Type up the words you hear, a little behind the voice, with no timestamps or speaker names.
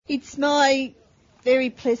It's my very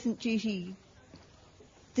pleasant duty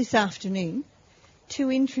this afternoon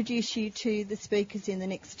to introduce you to the speakers in the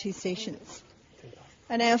next two sessions.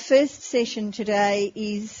 And our first session today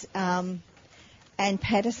is Anne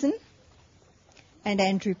Patterson and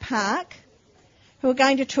Andrew Park, who are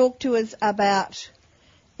going to talk to us about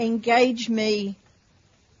EngageME.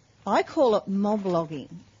 I call it Moblogging.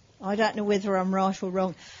 I don't know whether I'm right or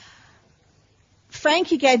wrong.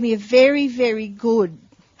 Frankie gave me a very, very good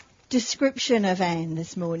description of Anne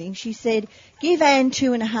this morning. She said, give Anne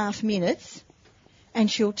 2.5 minutes and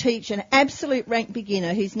she'll teach an absolute rank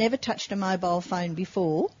beginner who's never touched a mobile phone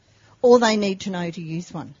before, all they need to know to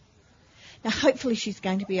use one. Now, hopefully she's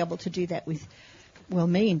going to be able to do that with, well,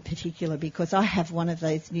 me in particular, because I have one of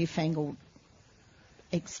those newfangled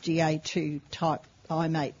XGA2 type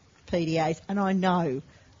iMate PDAs, and I know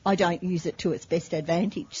I don't use it to its best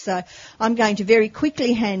advantage. So I'm going to very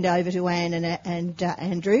quickly hand over to Anne and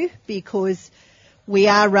Andrew, because we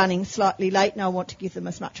are running slightly late and I want to give them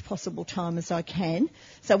as much possible time as I can.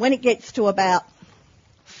 So when it gets to about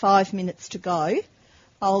 5 minutes to go,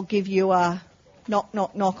 I'll give you a knock,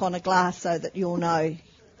 knock, knock on a glass so that you'll know.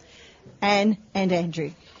 Anne and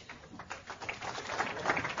Andrew.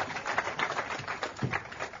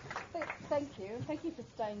 Thank you for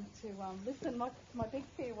staying to listen. My big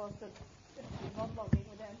fear was that Moblogging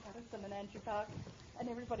with Anne Patterson and Andrew Park, and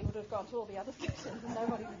everybody would have gone to all the other sessions and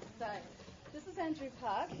nobody would stay. This is Andrew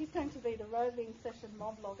Park. He's going to be the roving session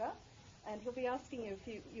moblogger, and he'll be asking you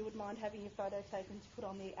if you would mind having your photo taken to put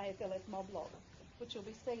on the AFLS moblog, which you'll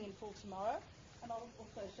be seeing in full tomorrow. And I'll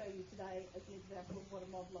also show you today as an example of what a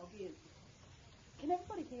moblog is. Can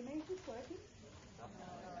everybody hear me? Is this working?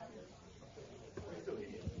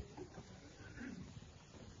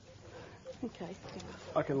 Okay.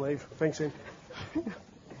 I can leave. Thanks, Anne.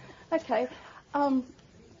 Okay.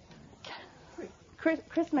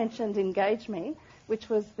 Chris mentioned EngageME, which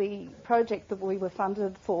was the project that we were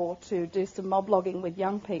funded for to do some moblogging with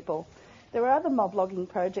young people. There are other moblogging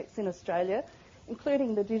projects in Australia,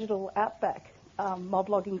 including the Digital Outback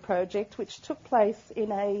moblogging project, which took place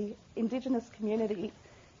in a Indigenous community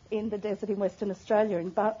in the desert in Western Australia, in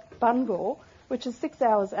Bungor, which is 6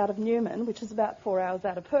 hours out of Newman, which is about 4 hours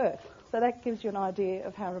out of Perth. So that gives you an idea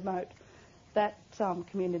of how remote that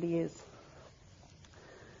community is.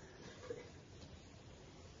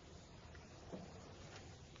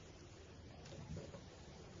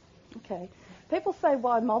 Okay. People say,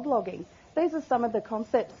 why moblogging? These are some of the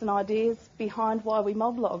concepts and ideas behind why we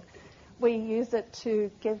moblog. We use it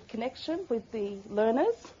to give connection with the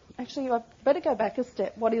learners. Actually, I better go back a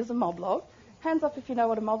step. What is a moblog? Hands up if you know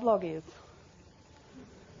what a moblog is.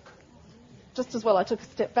 Just as well I took a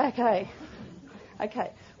step back, eh?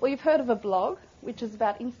 Okay. Well, you've heard of a blog, which is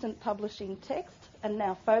about instant publishing text and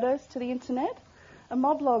now photos to the internet. A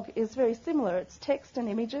moblog is very similar. It's text and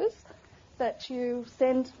images that you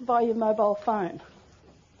send via your mobile phone.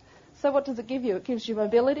 So what does it give you? It gives you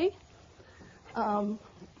mobility. For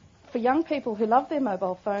young people who love their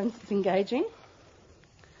mobile phones, it's engaging.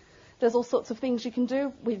 There's all sorts of things you can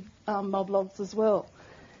do with moblogs as well.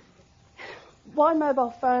 Why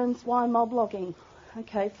mobile phones? Why moblogging?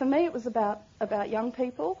 Okay, for me it was about young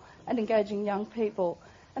people and engaging young people.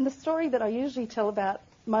 And the story that I usually tell about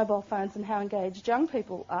mobile phones and how engaged young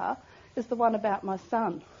people are is the one about my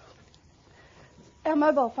son. Our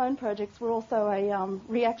mobile phone projects were also a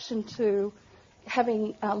reaction to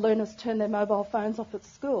having learners turn their mobile phones off at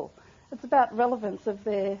school. It's about relevance of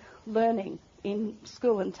their learning in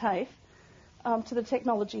school and TAFE to the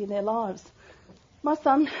technology in their lives. My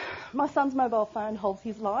son's mobile phone holds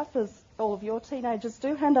his life, as all of your teenagers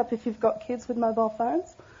do. Hand up if you've got kids with mobile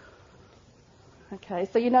phones. Okay,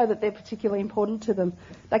 so you know that they're particularly important to them.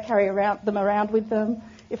 They carry them around with them.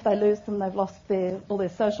 If they lose them, they've lost all their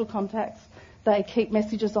social contacts. They keep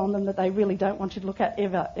messages on them that they really don't want you to look at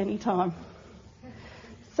ever, any time.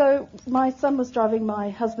 So my son was driving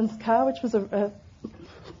my husband's car, which was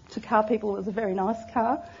to car people, it was a very nice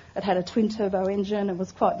car. It had a twin-turbo engine and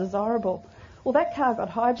was quite desirable. Well, that car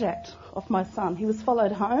got hijacked off my son. He was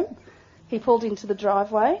followed home. He pulled into the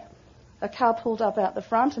driveway. A car pulled up out the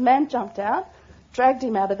front. A man jumped out, dragged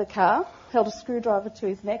him out of the car, held a screwdriver to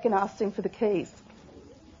his neck and asked him for the keys,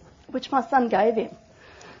 which my son gave him.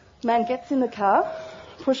 The man gets in the car,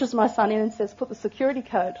 pushes my son in and says, put the security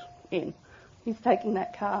code in. He's taking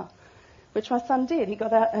that car, which my son did. He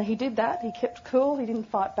got out and he did that. He kept cool. He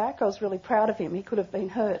didn't fight back. I was really proud of him. He could have been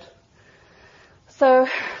hurt. So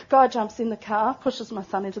guy jumps in the car, pushes my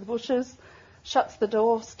son into the bushes, shuts the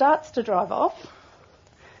door, starts to drive off.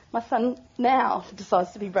 My son now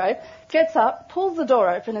decides to be brave, gets up, pulls the door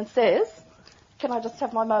open and says, can I just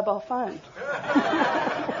have my mobile phone?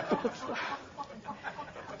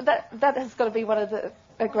 that has got to be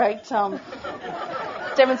a great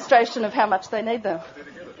demonstration of how much they need them.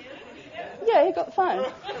 Yeah, he got the phone.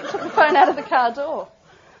 He took the phone out of the car door.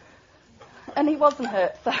 And he wasn't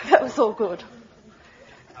hurt, so that was all good.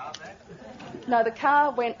 No, the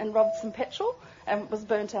car went and robbed some petrol and was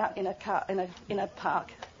burnt out in a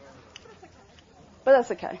park. But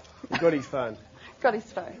that's okay. He got his phone. Got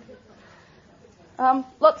his phone.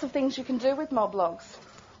 Lots of things you can do with Moblogs.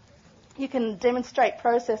 You can demonstrate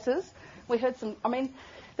processes. We heard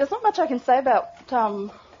there's not much I can say about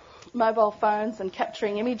mobile phones and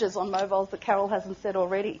capturing images on mobiles that Carol hasn't said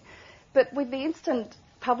already. But with the instant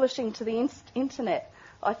publishing to the internet,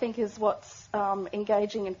 I think is what's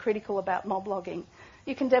engaging and critical about Moblogging.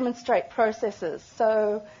 You can demonstrate processes.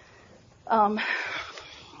 So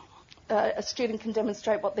a student can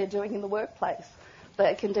demonstrate what they're doing in the workplace.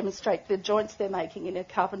 They can demonstrate the joints they're making in a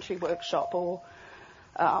carpentry workshop, or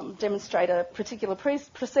demonstrate a particular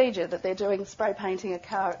procedure that they're doing, spray painting a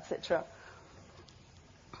car, etc.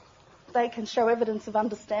 They can show evidence of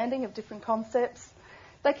understanding of different concepts.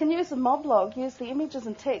 They can use use the images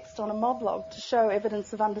and text on a moblog to show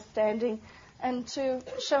evidence of understanding and to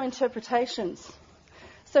show interpretations.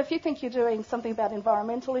 So if you think you're doing something about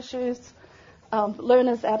environmental issues,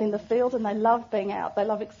 learners out in the field, and they love being out, they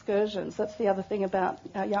love excursions. That's the other thing about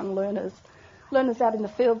our young learners. Learners out in the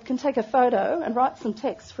field can take a photo and write some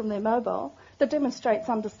text from their mobile that demonstrates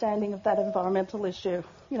understanding of that environmental issue,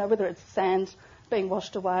 whether it's sand being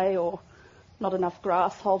washed away or not enough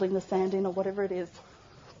grass holding the sand in or whatever it is.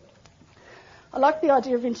 I like the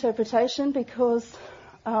idea of interpretation because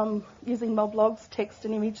using Moblogs, text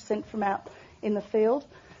and image sent from out in the field,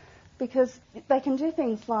 because they can do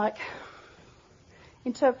things like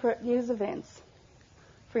interpret news events.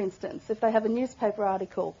 For instance, if they have a newspaper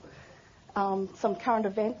article, some current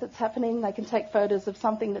event that's happening, they can take photos of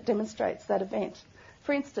something that demonstrates that event.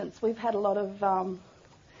 For instance, we've had a lot of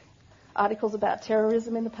articles about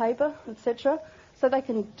terrorism in the paper, etc. So they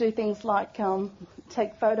can do things like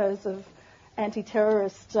take photos of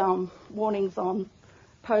anti-terrorist warnings on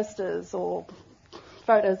posters, or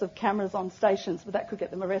photos of cameras on stations, but that could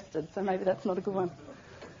get them arrested, so maybe that's not a good one.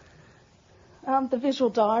 The visual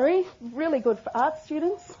diary, really good for art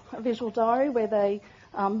students, a visual diary where they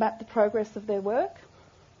map the progress of their work.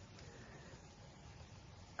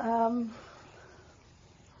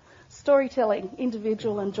 Storytelling,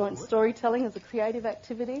 individual and joint storytelling as a creative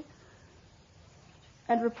activity.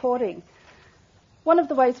 And reporting. One of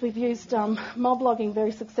the ways we've used Moblogging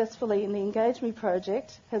very successfully in the EngageME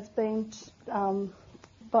project has been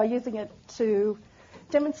by using it to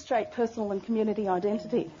demonstrate personal and community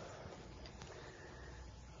identity.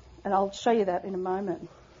 And I'll show you that in a moment.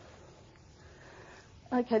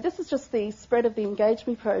 Okay, this is just the spread of the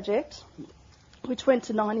EngageME project, which went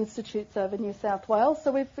to 9 institutes over New South Wales.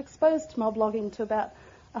 So we've exposed Moblogging to about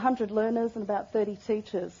 100 learners and about 30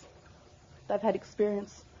 teachers. They've had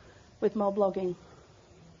experience with Moblogging.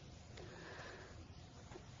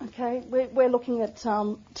 Okay, we're looking at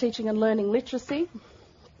teaching and learning literacy,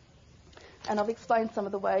 and I've explained some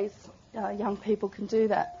of the ways young people can do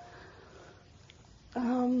that.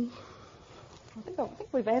 I think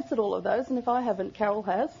we've answered all of those, and if I haven't, Carol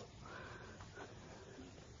has.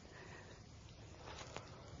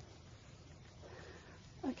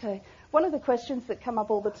 Okay, one of the questions that come up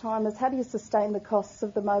all the time is how do you sustain the costs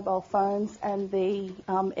of the mobile phones and the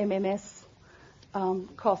MMS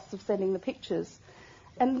costs of sending the pictures?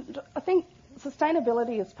 And I think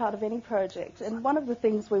sustainability is part of any project, and one of the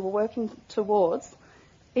things we were working towards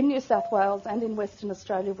in New South Wales and in Western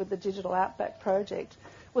Australia with the Digital Outback project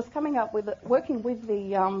was coming up with, working with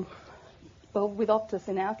the, with Optus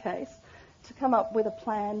in our case, to come up with a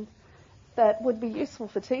plan that would be useful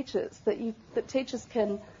for teachers, that teachers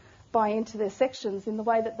can buy into their sections in the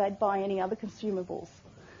way that they'd buy any other consumables.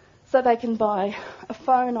 So they can buy a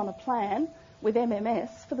phone on a plan with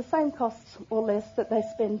MMS for the same cost or less that they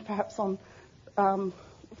spend perhaps on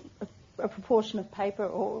a proportion of paper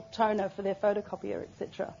or toner for their photocopier,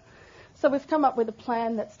 etc. So we've come up with a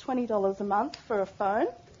plan that's $20 a month for a phone.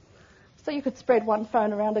 So you could spread one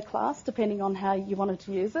phone around a class depending on how you wanted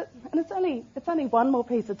to use it. And it's only one more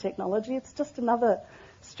piece of technology. It's just another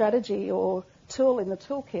strategy or tool in the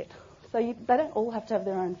toolkit. So they don't all have to have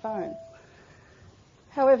their own phone.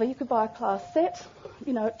 However, you could buy a class set.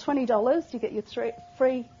 At $20, you get your 30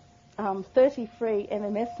 free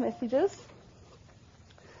MMS messages.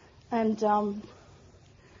 And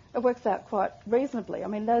it works out quite reasonably. I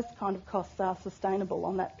mean, those kind of costs are sustainable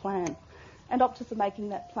on that plan. And Optus are making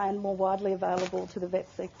that plan more widely available to the vet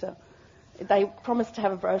sector. They promised to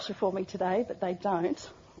have a brochure for me today, but they don't.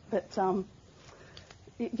 But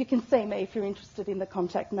you can see me if you're interested in the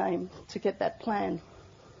contact name to get that plan.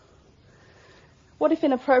 What if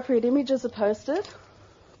inappropriate images are posted?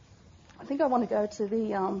 I think I want to go to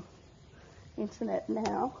the internet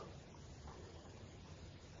now.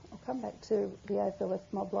 I'll come back to the AFLS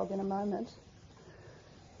Moblog in a moment.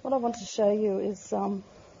 What I want to show you is some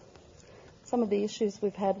of the issues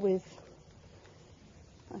we've had with...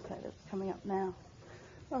 Okay, that's coming up now.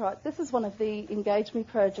 All right, this is one of the EngageME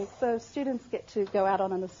projects. So students get to go out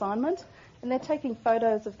on an assignment and they're taking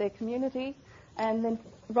photos of their community and then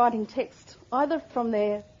writing text either from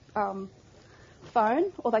their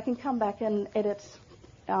phone, or they can come back and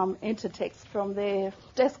enter text from their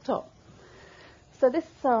desktop. So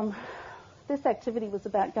this activity was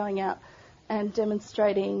about going out and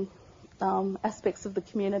demonstrating aspects of the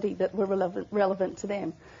community that were relevant to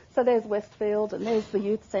them. So there's Westfield and there's the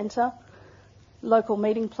youth centre, local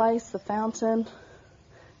meeting place, the fountain.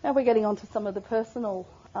 Now we're getting on to some of the personal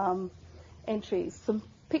entries, some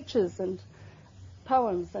pictures and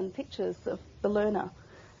poems and pictures of the learner.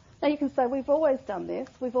 Now you can say we've always done this.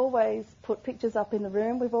 We've always put pictures up in the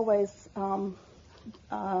room. We've always, what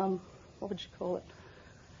would you call it?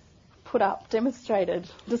 Put up, demonstrated,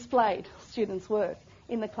 displayed students' work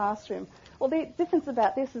in the classroom. Well, the difference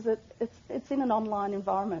about this is that it's in an online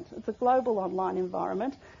environment. It's a global online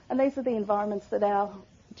environment, and these are the environments that our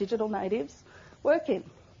digital natives work in.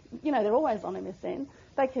 You know, they're always on MSN.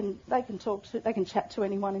 They can chat to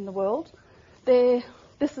anyone in the world. This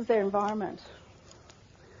is their environment.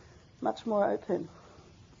 Much more open.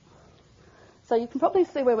 So you can probably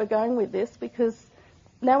see where we're going with this, because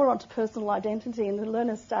now we're on to personal identity and the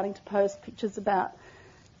learner's starting to post pictures about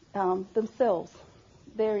themselves,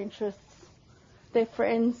 their interests, their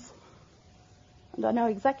friends. And I know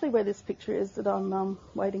exactly where this picture is that I'm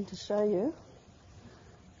waiting to show you.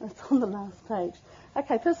 It's on the last page.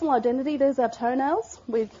 Okay, personal identity. There's our toenails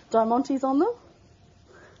with diamantes on them.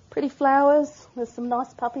 Pretty flowers. There's some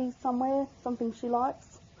nice puppies somewhere, something she likes.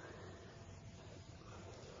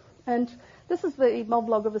 And this is the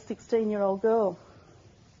moblog of a 16-year-old girl.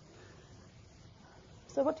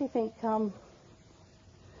 So what do you think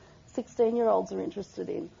 16-year-olds are interested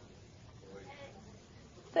in?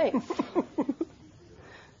 Sex.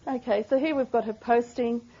 Okay, so here we've got her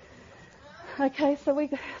posting. Okay, so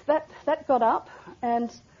that got up,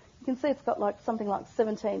 and you can see it's got like something like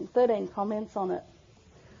 13 comments on it.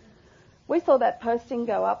 We saw that posting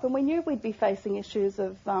go up, and we knew we'd be facing issues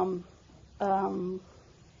of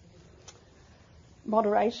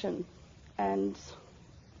moderation, and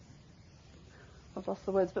I've lost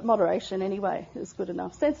the words, but moderation anyway is good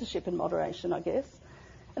enough. Censorship and moderation, I guess.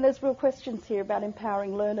 And there's real questions here about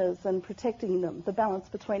empowering learners and protecting them, the balance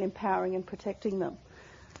between empowering and protecting them.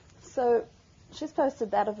 So she's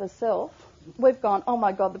posted that of herself. We've gone, oh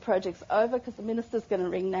my God, the project's over because the minister's going to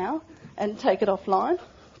ring now and take it offline.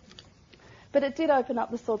 But it did open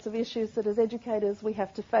up the sorts of issues that as educators we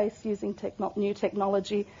have to face using new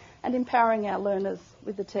technology and empowering our learners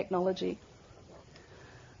with the technology.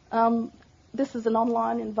 This is an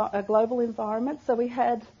online, a global environment, so we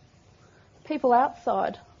had people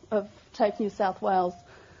outside of TAFE New South Wales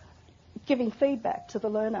giving feedback to the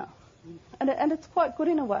learner. And it's quite good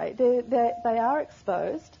in a way. They are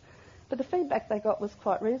exposed, but the feedback they got was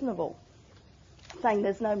quite reasonable, saying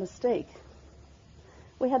there's no mystique.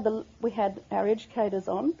 We had our educators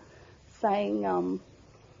on saying,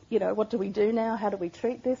 what do we do now? How do we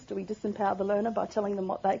treat this? Do we disempower the learner by telling them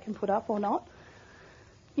what they can put up or not?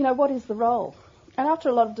 What is the role? And after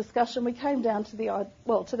a lot of discussion, we came down to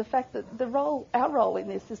the fact that our role in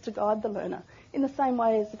this is to guide the learner. In the same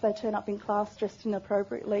way as if they turn up in class dressed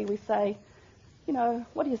inappropriately, we say,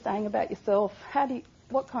 what are you saying about yourself?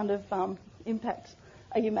 What kind of impact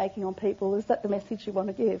are you making on people? Is that the message you want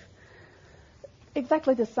to give?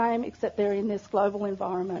 Exactly the same, except they're in this global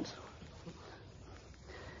environment.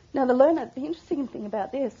 Now, the interesting thing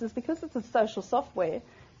about this is because it's a social software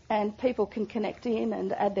and people can connect in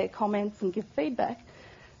and add their comments and give feedback,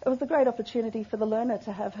 it was a great opportunity for the learner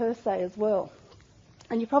to have her say as well.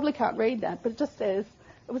 And you probably can't read that, but it just says,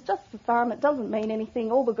 it was just for fun, it doesn't mean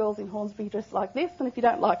anything, all the girls in Hornsby dress like this, and if you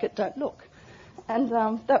don't like it, don't look. And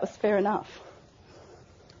that was fair enough.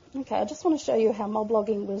 Okay, I just want to show you how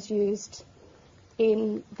moblogging was used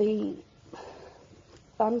in the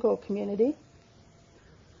Bangor community.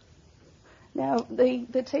 Now,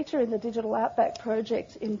 the teacher in the Digital Outback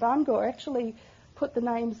project in Bangor actually put the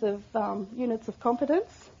names of units of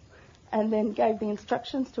competence and then gave the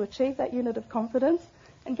instructions to achieve that unit of competence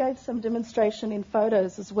and gave some demonstration in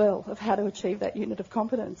photos as well of how to achieve that unit of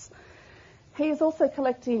competence. He is also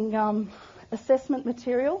collecting assessment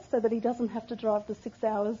materials so that he doesn't have to drive the 6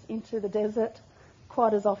 hours into the desert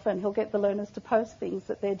quite as often. He'll get the learners to post things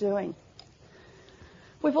that they're doing.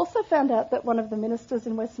 We've also found out that one of the ministers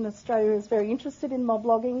in Western Australia is very interested in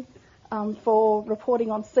moblogging for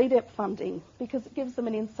reporting on CDEP funding, because it gives them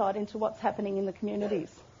an insight into what's happening in the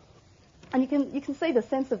communities. And you can see the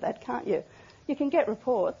sense of that, can't you? You can get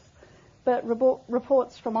reports, but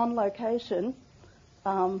reports from on location,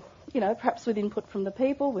 perhaps with input from the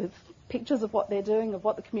people, with pictures of what they're doing, of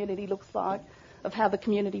what the community looks like, of how the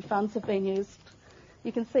community funds have been used.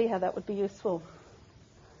 You can see how that would be useful.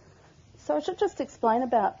 So I should just explain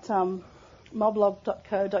about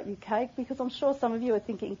moblog.co.uk, because I'm sure some of you are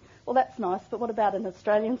thinking, well, that's nice, but what about an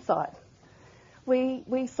Australian site?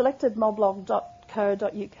 We selected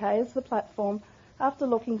moblog.co.uk as the platform after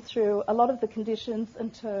looking through a lot of the conditions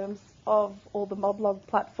and terms of all the moblog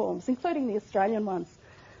platforms, including the Australian ones.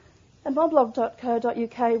 And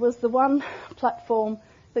moblog.co.uk was the one platform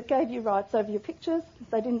that gave you rights over your pictures.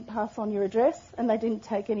 They didn't pass on your address, and they didn't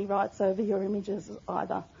take any rights over your images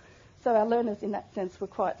either. So our learners, in that sense, were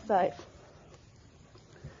quite safe.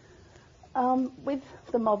 With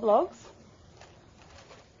the moblogs,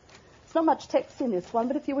 there's not much text in this one,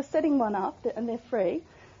 but if you were setting one up, and they're free,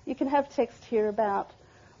 you can have text here about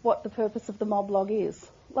what the purpose of the moblog is.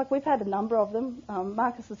 Like, we've had a number of them.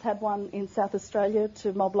 Marcus has had one in South Australia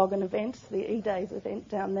to moblog an event, the E-Days event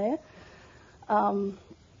down there.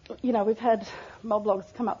 We've had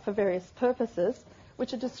moblogs come up for various purposes,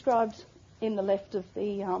 which are described in the left of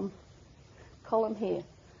the column here.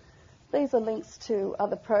 These are links to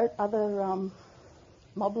other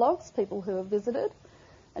moblogs, people who have visited.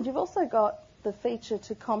 And you've also got the feature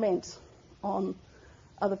to comment on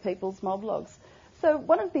other people's moblogs. So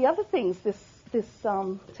one of the other things this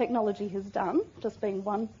technology has done, just being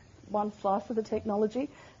one slice of the technology,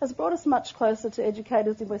 has brought us much closer to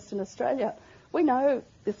educators in Western Australia. We know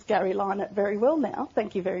this Gary Lynott very well now,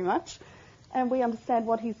 thank you very much, and we understand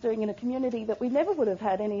what he's doing in a community that we never would have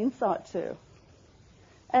had any insight to.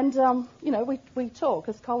 And, we talk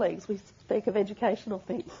as colleagues, we speak of educational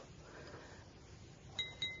things.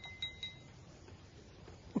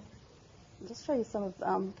 I'll just show you some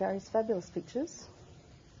of Gary's fabulous pictures.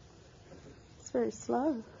 It's very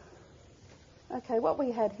slow. Okay, what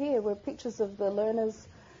we had here were pictures of the learners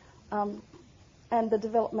and the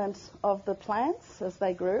development of the plants as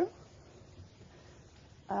they grew.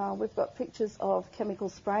 We've got pictures of chemical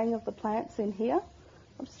spraying of the plants in here.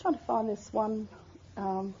 I'm just trying to find this one.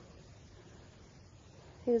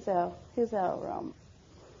 Here's our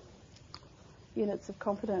units of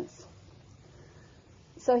competence.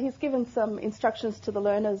 So he's given some instructions to the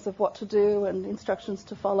learners of what to do and instructions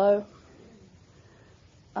to follow,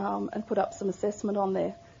 and put up some assessment on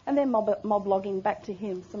there. And then moblogging back to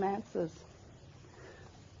him some answers.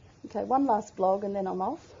 Okay, one last blog and then I'm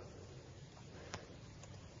off.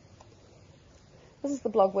 This is the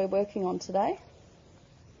blog we're working on today.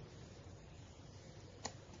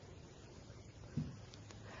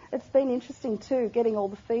 It's been interesting too, getting all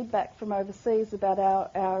the feedback from overseas about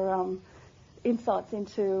our insights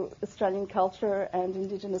into Australian culture and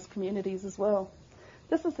Indigenous communities as well.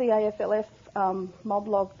 This is the AFLF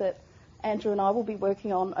moblog that Andrew and I will be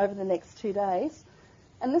working on over the next 2 days.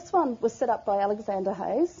 And this one was set up by Alexander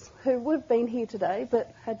Hayes, who would have been here today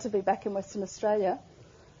but had to be back in Western Australia.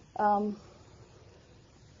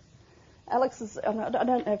 Alex is, I don't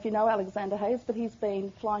know if you know Alexander Hayes, but he's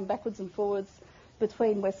been flying backwards and forwards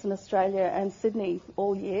between Western Australia and Sydney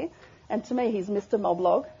all year. And to me, he's Mr.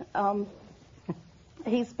 Moblog.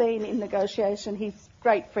 He's been in negotiation. He's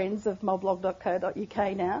great friends of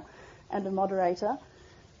moblog.co.uk now and a moderator.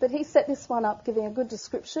 But he set this one up giving a good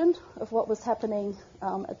description of what was happening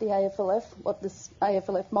at the AFLF, what this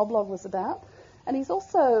AFLF moblog was about. And he's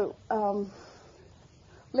also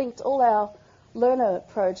linked all our learner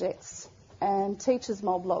projects and teachers'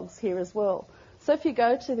 moblogs here as well. So if you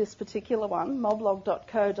go to this particular one,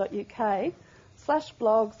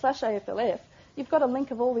 moblog.co.uk/blog/AFLF, you've got a link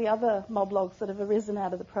of all the other moblogs that have arisen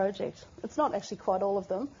out of the project. It's not actually quite all of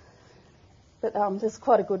them, but there's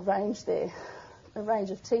quite a good range there. A range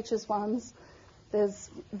of teachers' ones. There's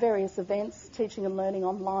various events, teaching and learning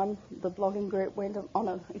online. The blogging group went on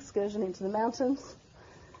an excursion into the mountains.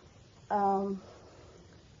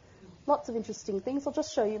 Lots of interesting things. I'll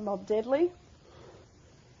just show you Mob Deadly.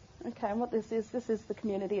 Okay, and what this is the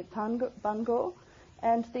community at Bungor.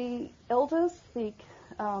 And the elders, the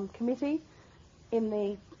committee in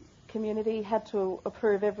the community had to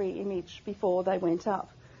approve every image before they went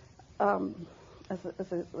up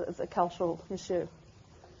as a cultural issue.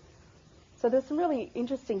 So there's some really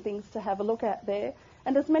interesting things to have a look at there.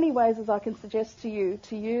 And as many ways as I can suggest to you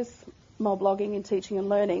to use moblogging in teaching and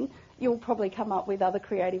learning, you'll probably come up with other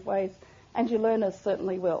creative ways. and your learners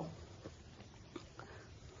certainly will.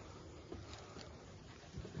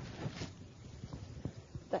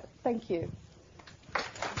 Thank you.